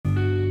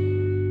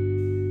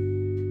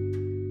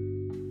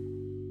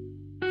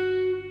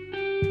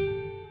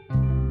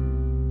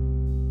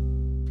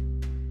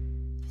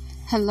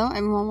Hello,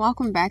 everyone.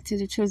 Welcome back to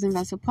the Chosen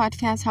Vessel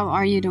Podcast. How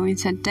are you doing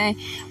today?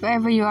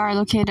 Wherever you are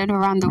located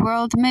around the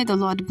world, may the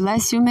Lord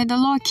bless you. May the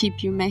Lord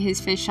keep you. May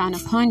His face shine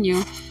upon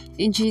you.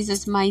 In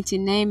Jesus' mighty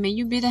name, may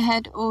you be the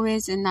head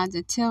always and not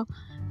the tail.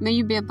 May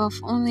you be above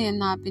only and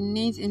not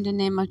beneath. In the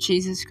name of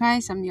Jesus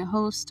Christ, I'm your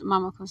host,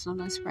 Mama Koso.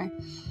 Let's pray.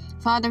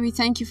 Father, we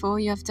thank you for all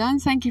you have done.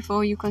 Thank you for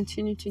all you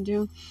continue to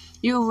do.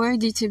 You are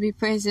worthy to be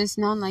praised. There's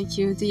none like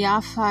you, the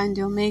Alpha and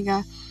the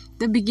Omega,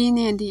 the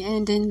beginning and the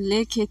ending.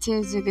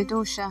 Lekete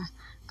Zegedosha.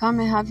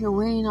 Come and have your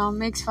way in our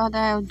mix, Father.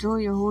 I adore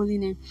your holy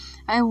name.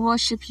 I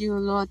worship you,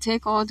 Lord.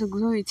 Take all the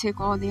glory, take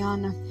all the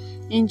honor.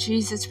 In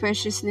Jesus'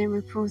 precious name,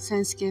 we pray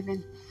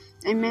thanksgiving.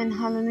 Amen.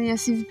 Hallelujah.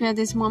 See if at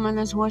this moment,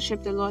 let's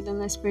worship the Lord and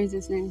let's praise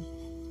His name.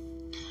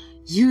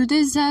 You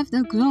deserve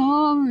the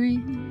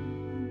glory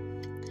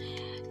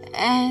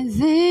and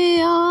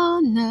the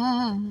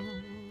honor.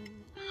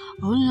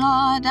 Oh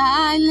Lord,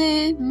 I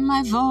lift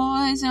my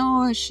voice and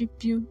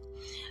worship you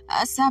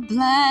as I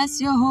bless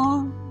your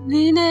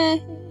holy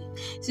name.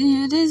 So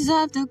you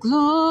deserve the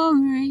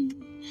glory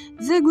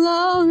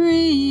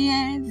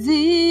and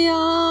the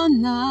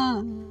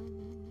honor.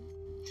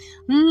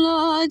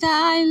 Lord,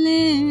 I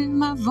lift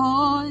my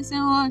voice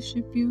and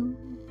worship you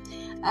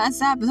as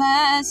I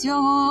bless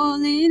your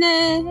holy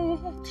name.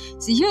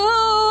 So you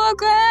are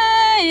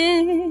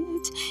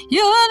great,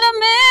 you're the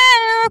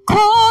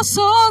miracle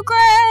so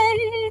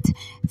great.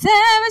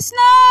 There is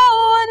no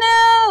one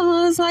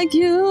else like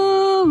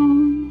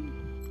you.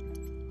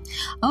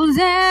 Oh,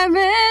 there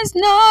is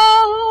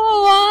no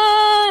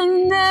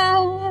one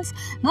else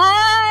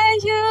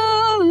like you.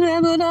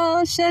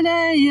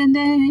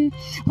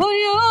 Oh,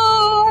 you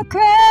are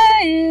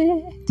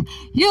great.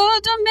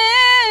 You're the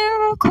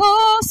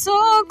miracle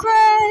so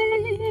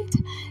great.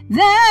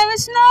 There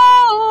is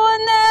no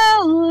one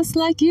else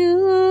like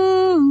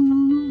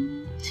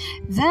you.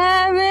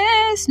 There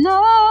is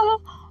no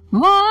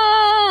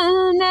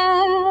one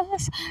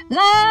else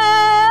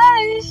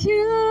like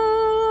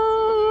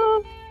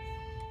you.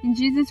 In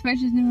Jesus'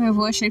 precious name we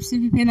worship.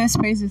 CVP, let's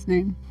praise His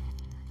name.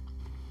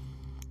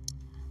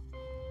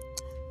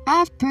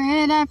 I've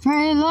prayed,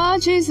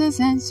 Lord Jesus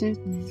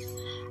answered me.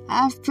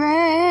 I've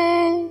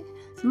prayed,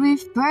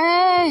 we've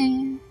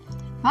prayed.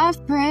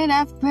 I've prayed,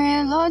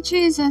 Lord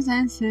Jesus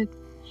answered.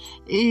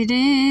 It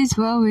is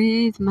well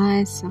with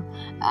my soul.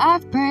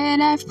 I've prayed,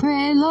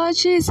 Lord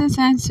Jesus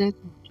answered.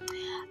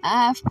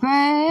 I've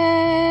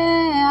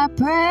prayed,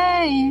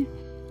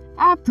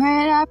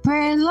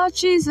 Lord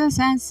Jesus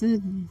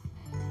answered me.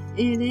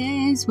 It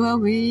is well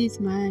with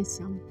my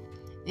soul.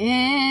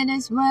 It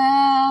is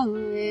well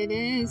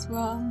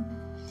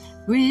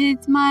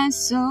with my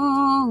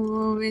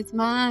soul, with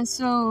my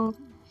soul.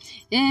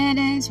 It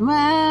is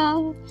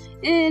well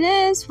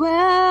with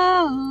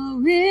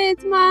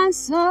my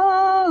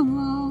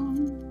soul.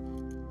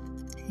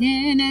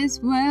 It is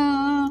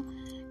well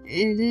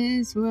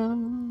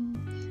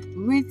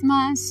with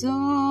my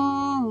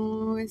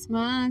soul, with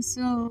my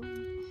soul.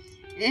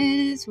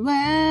 It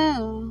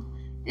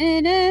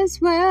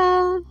is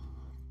well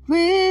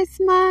with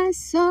my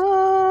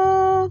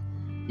soul.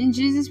 In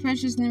Jesus'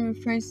 precious name we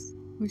praise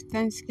with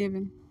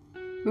thanksgiving,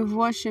 with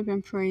worship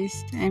and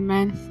praise.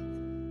 Amen.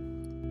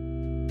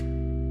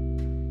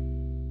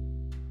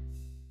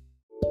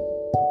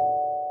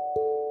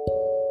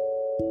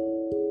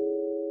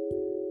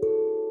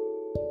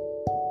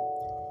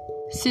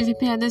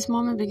 CVP at this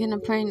moment begin to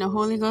pray in the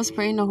Holy Ghost.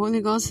 Pray in the Holy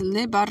Ghost.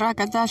 Le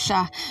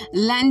barakadasha,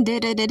 lande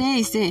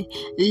redese,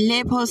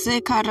 le pose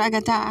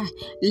karagata,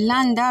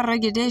 landa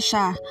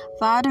regedesha.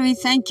 Father, we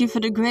thank you for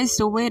the grace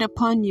to wait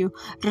upon you.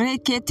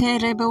 Rekete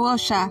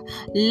rebewosha,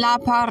 la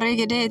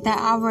paregede. That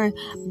our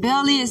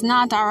belly is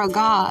not our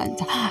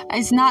God.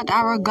 It's not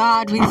our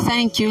God. We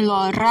thank you,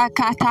 Lord.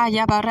 Rakata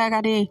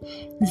yabaragade,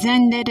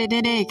 zende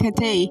de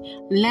kate,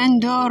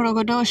 lendo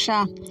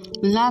rogodosha.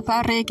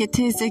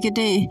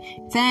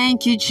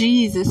 Thank you,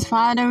 Jesus.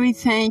 Father, we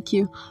thank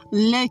you.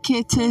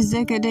 Lekete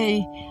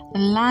zegede,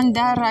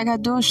 landa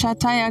ragadosha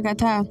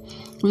tayagata,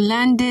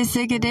 lande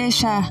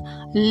zegedesha,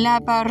 la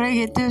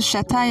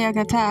paregedosha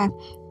tayagata.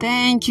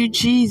 Thank you,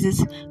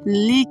 Jesus.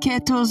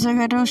 Liketo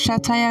zegadosha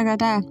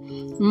tayagata,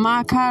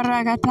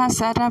 makaragata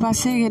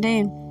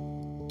sarabasegede.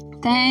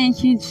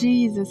 Thank you,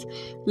 Jesus.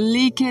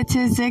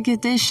 Likete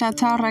zegedesha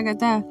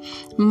taragada,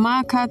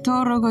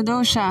 makatoro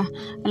godosha,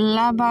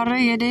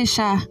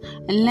 labaregedesha,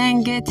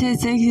 lengete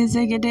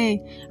zegede,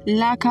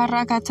 la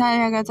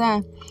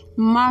karakatayagada,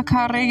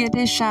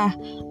 makaregedesha,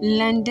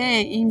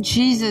 lende. In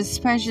Jesus'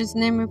 precious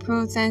name we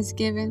pray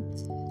thanksgiving.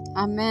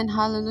 Amen.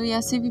 Hallelujah.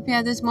 CVP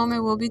at this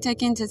moment will be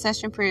taking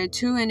intercession prayer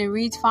 2, and it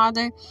reads,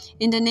 Father,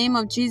 in the name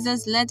of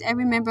Jesus, let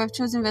every member of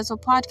Chosen Vessel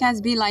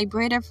Podcast be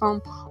liberated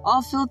from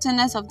all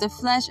filthiness of the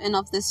flesh and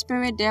of the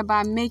spirit,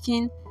 thereby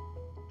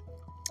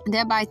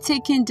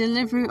taking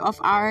delivery of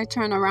our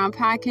turnaround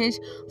package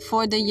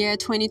for the year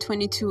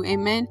 2022.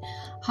 Amen.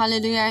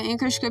 Hallelujah.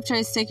 Anchor scripture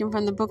is taken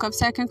from the book of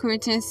 2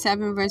 Corinthians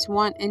 7 verse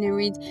 1, and it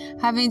reads,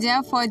 having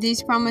therefore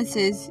these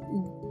promises,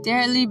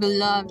 dearly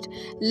beloved,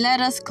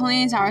 let us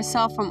cleanse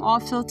ourselves from all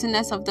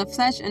filthiness of the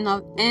flesh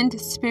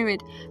and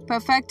spirit,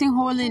 perfecting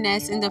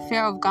holiness in the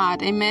fear of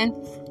God. Amen.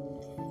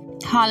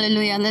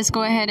 Hallelujah. Let's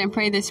go ahead and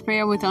pray this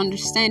prayer with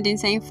understanding,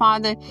 saying,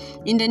 Father,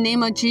 in the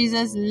name of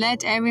Jesus,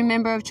 let every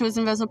member of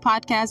Chosen Vessel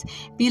Podcast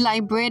be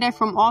liberated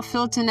from all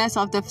filthiness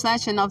of the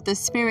flesh and of the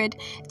spirit,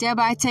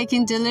 thereby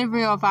taking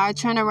delivery of our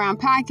turnaround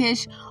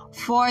package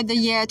for the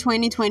year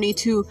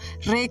 2022.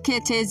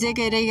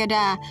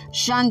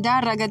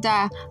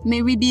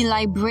 May we be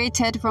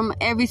liberated from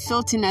every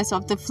filthiness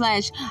of the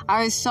flesh,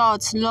 our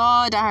thoughts,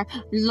 Lord,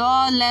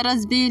 let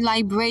us be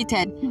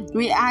liberated.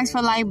 We ask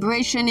for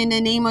liberation in the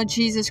name of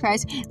Jesus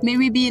Christ. May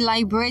we be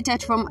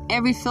liberated from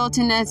every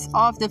filthiness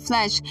of the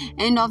flesh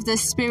and of the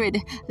spirit.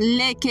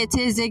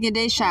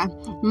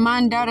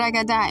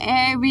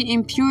 Every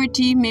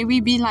impurity, may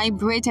we be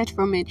liberated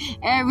from it.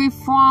 Every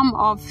form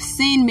of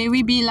sin, may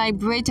we be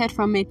liberated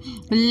from it.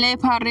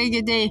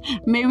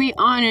 May we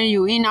honor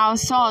you in our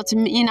thoughts,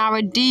 in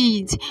our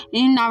deeds,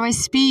 in our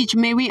speech.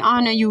 May we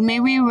honor you. May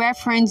we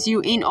reference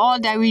you in all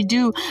that we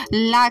do.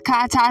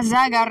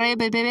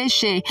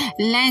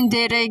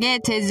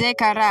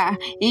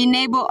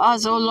 Enable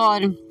us, O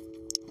Lord,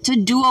 to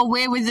do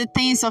away with the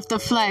things of the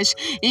flesh.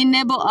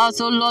 Enable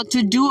us, O Lord,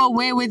 to do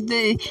away with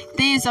the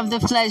things of the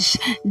flesh,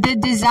 the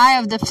desire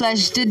of the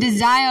flesh, the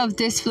desire of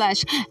this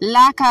flesh.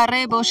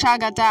 Lakarebo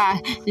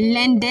shagata,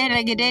 lende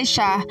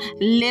regedesha,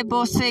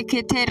 lebo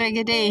sekete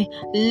regede,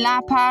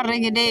 lapa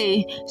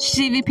regede.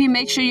 CVP,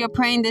 make sure you're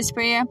praying this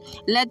prayer.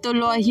 Let the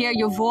Lord hear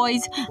your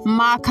voice.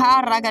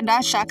 Maka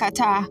ragadasha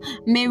kata.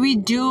 May we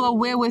do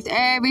away with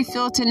every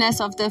filthiness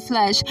of the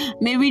flesh.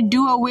 May we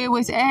do away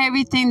with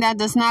everything that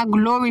does not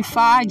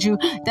glorify you,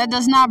 that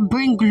does not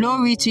bring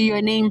glory to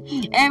your name.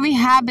 Every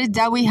habit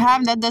that we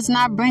have that does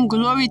not bring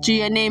glory to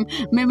your name,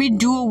 may we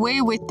do away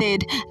with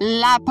it.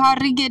 La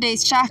parigede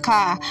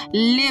shaka,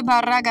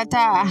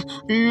 lebaragata.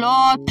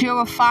 Lord,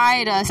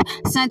 purified us,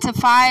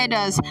 sanctify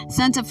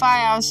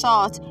our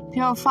thoughts,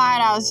 purified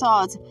our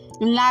thoughts.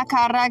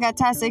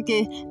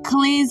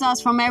 Cleanse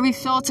us from every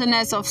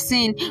filthiness of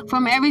sin,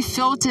 from every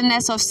sin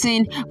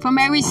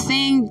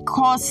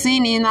called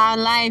sin in our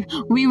life.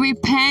 We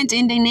repent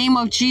in the name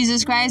of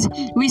Jesus Christ.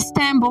 We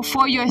stand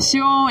before your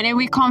throne and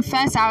we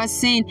confess our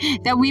sin,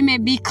 that we may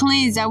be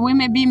cleansed, that we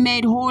may be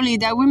made holy,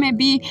 that we may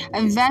be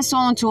a vessel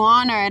unto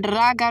honor.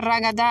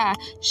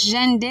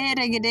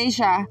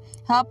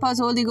 Help us,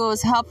 Holy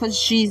Ghost. Help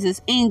us, Jesus.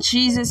 In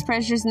Jesus'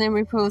 precious name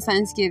we pray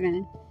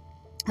thanksgiving.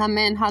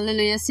 Amen.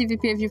 Hallelujah. CVP,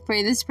 if you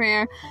pray this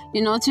prayer,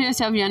 you know to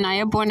yourself you're not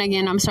yet born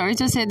again. I'm sorry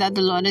to say that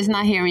the Lord is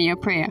not hearing your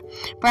prayer.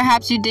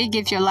 Perhaps you did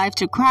give your life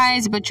to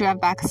Christ, but you have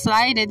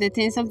backslided. The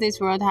things of this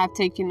world have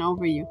taken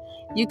over you.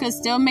 You can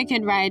still make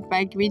it right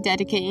by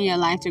rededicating your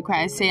life to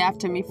Christ. Say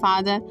after me,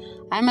 Father,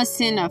 I'm a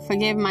sinner.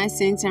 Forgive my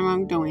sins and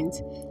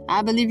wrongdoings.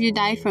 I believe you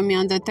died for me.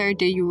 On the third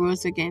day you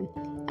rose again.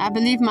 I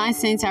believe my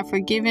sins are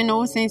forgiven,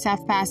 all sins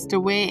have passed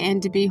away,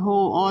 and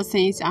behold, all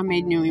things are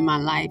made new in my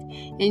life.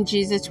 In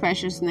Jesus'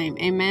 precious name,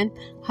 amen.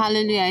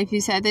 Hallelujah. If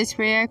you said this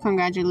prayer,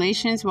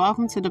 congratulations.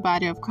 Welcome to the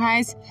body of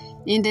Christ.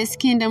 In this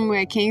kingdom,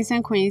 we're kings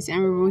and queens,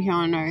 and we rule here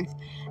on earth.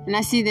 And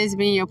I see this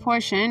being your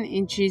portion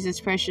in Jesus'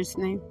 precious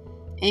name.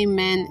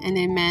 Amen and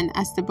amen.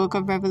 As the book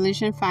of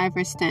Revelation 5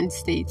 verse 10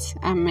 states.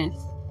 Amen.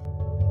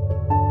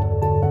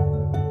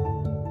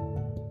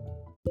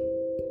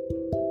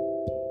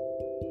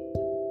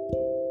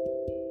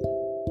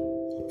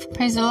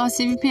 Praise the Lord.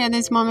 CVP, at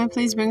this moment,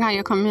 please bring out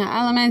your communion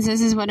elements.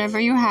 This is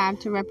whatever you have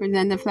to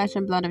represent the flesh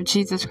and blood of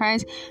Jesus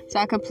Christ, so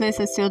I could place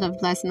a seal of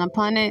blessing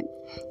upon it.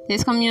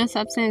 This communion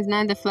substance is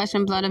not the flesh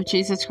and blood of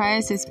Jesus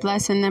Christ. It's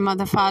blessed in the name of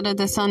the Father,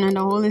 the Son, and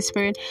the Holy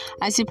Spirit.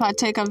 As you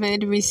partake of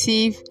it,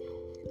 receive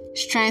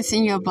strength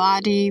in your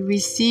body.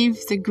 Receive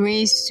the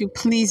grace to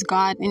please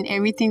God in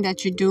everything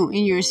that you do,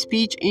 in your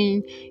speech,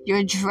 in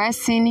your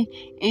dressing,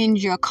 in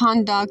your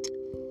conduct.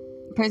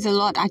 Praise the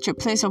Lord. At your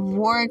place of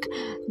work,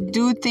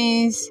 do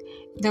things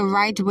the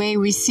right way.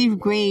 Receive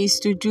grace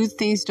to do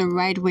things the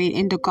right way,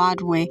 in the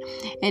God way.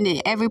 And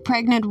every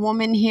pregnant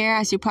woman here,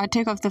 as you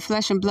partake of the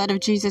flesh and blood of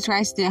Jesus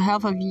Christ, the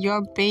health of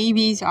your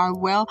babies are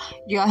well,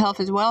 your health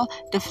as well.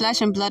 The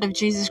flesh and blood of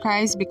Jesus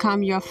Christ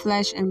become your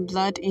flesh and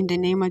blood in the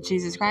name of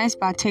Jesus Christ.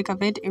 Partake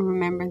of it in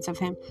remembrance of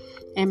him.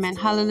 Amen.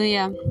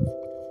 Hallelujah.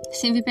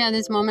 CVP, at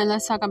this moment,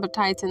 let's talk about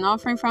tithes and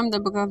offering from the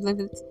book of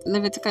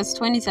Leviticus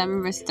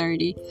 27 verse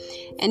 30.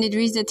 And it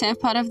reads, the 10th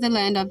part of the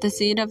land, of the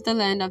seed of the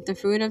land, of the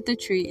fruit of the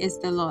tree is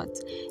the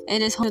Lord's.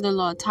 It is to the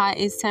Lord. Tithe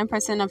is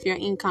 10% of your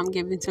income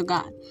given to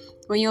God.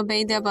 When you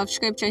obey the above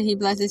scripture, he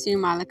blesses you.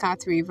 Malachi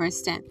 3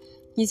 verse 10.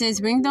 He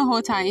says, bring the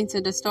whole tithe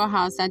into the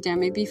storehouse, that there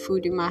may be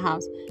food in my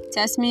house.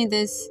 Test me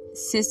this,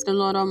 says the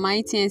Lord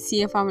Almighty, and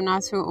see if I will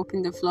not throw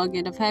open the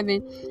floodgate of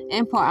heaven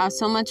and pour out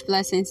so much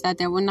blessings that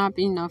there will not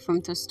be enough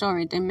room to store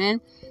it.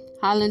 Amen.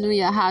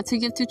 Hallelujah. How to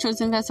give to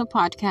Chosen Vessel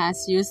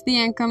Podcast. Use the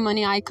Anchor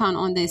Money icon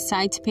on the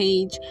site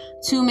page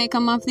to make a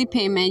monthly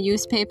payment.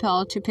 Use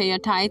PayPal to pay your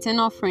tithes and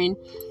offering.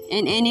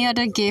 and any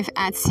other gift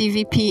at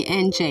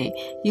CVPNJ.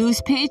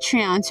 Use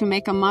Patreon to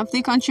make a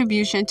monthly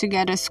contribution to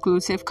get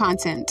exclusive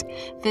content.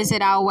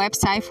 Visit our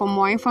website for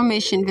more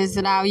information.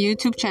 Visit our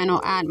YouTube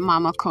channel at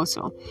Mama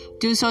Kosso.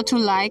 Do so to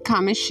like,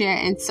 comment, share,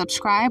 and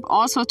subscribe.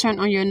 Also turn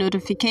on your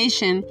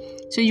notification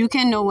so you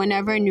can know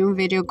whenever a new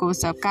video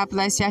goes up. God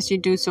bless you as you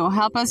do so.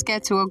 Help us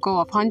get to a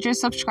goal of 100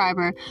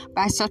 subscribers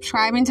by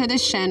subscribing to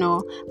this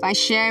channel, by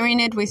sharing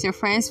it with your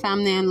friends,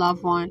 family, and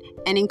loved one,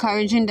 and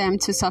encouraging them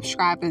to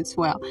subscribe as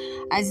well.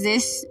 As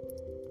this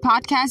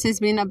podcast has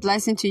been a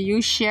blessing to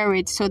you, share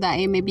it so that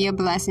it may be a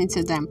blessing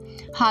to them.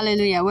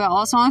 Hallelujah. We're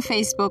also on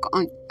Facebook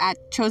at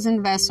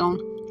Chosen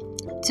Vessel.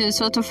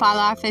 To follow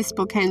our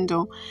Facebook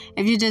handle.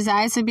 If you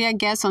desire to be a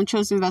guest on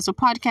Chosen Vessel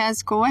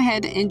Podcast, go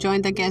ahead and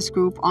join the guest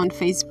group on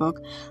Facebook.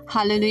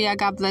 Hallelujah.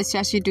 God bless you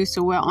as you do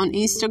so. We're on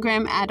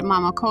Instagram at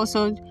Mama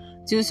Kosso.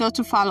 Do so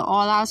to follow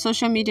all our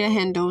social media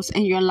handles,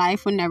 and your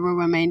life will never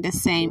remain the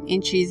same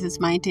in Jesus'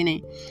 mighty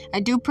name. I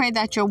do pray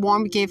that your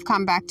warm gift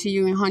come back to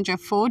you in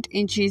 100-fold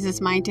in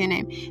Jesus' mighty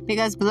name,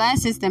 because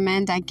blessed is the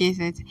man that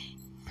giveth.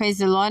 Praise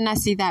the Lord, and I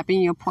see that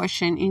being your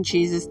portion in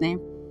Jesus' name.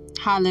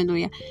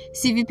 Hallelujah.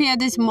 CVP, at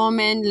this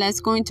moment, let's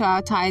go into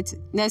our tithes.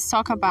 Let's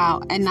talk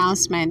about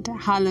announcement.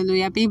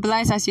 Hallelujah. Be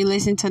blessed as you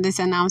listen to this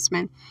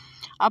announcement.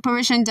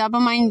 Operation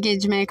Double My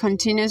Engagement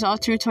continues all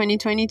through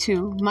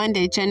 2022,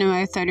 Monday,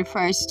 January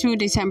 31st to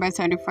December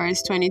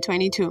 31st,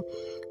 2022.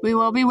 We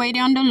will be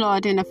waiting on the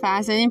Lord in a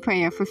fast and in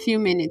prayer for a few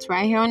minutes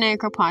right here on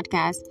Anchor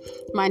Podcast,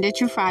 Monday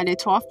through Friday,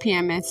 12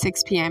 p.m. and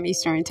 6 p.m.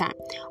 Eastern Time.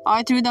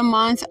 All through the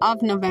month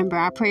of November,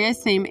 our prayer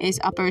theme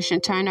is Operation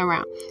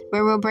Turnaround,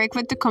 where we'll break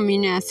with the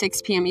communion at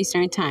 6 p.m.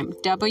 Eastern Time.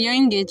 Double your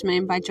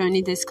engagement by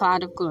joining this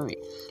cloud of glory.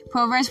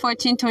 Proverbs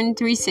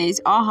 14:23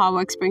 says, all hard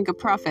work brings a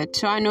profit,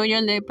 so I know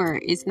your labor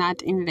is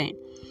not in vain.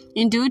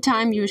 In due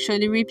time, you will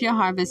surely reap your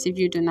harvest if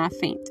you do not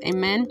faint.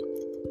 Amen.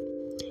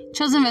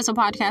 Chosen Vessel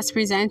Podcast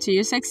presents to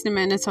you 60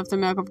 minutes of the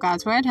milk of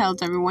God's Word,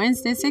 held every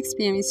Wednesday, 6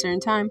 p.m.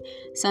 Eastern Time,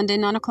 Sunday,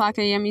 9 o'clock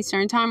a.m.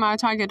 Eastern Time. Our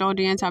target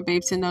audience are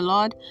babes in the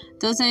Lord.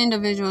 Those are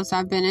individuals who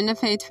have been in the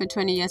faith for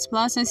 20 years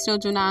plus and still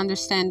do not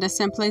understand the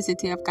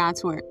simplicity of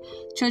God's Word.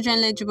 Children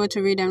eligible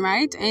to read and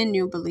write, and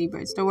new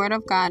believers. The Word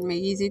of God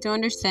made easy to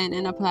understand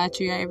and apply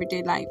to your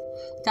everyday life.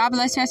 God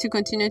bless you as you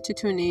continue to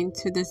tune in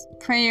to this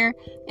prayer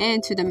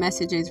and to the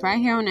messages right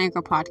here on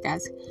Anchor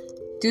Podcast.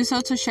 Do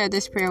so to share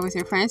this prayer with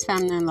your friends,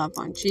 family, and loved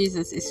ones.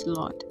 Jesus is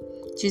Lord.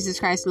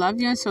 Jesus Christ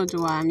loves you, and so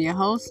do I. I'm your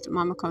host,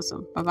 Mama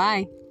Kosso.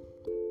 Bye-bye.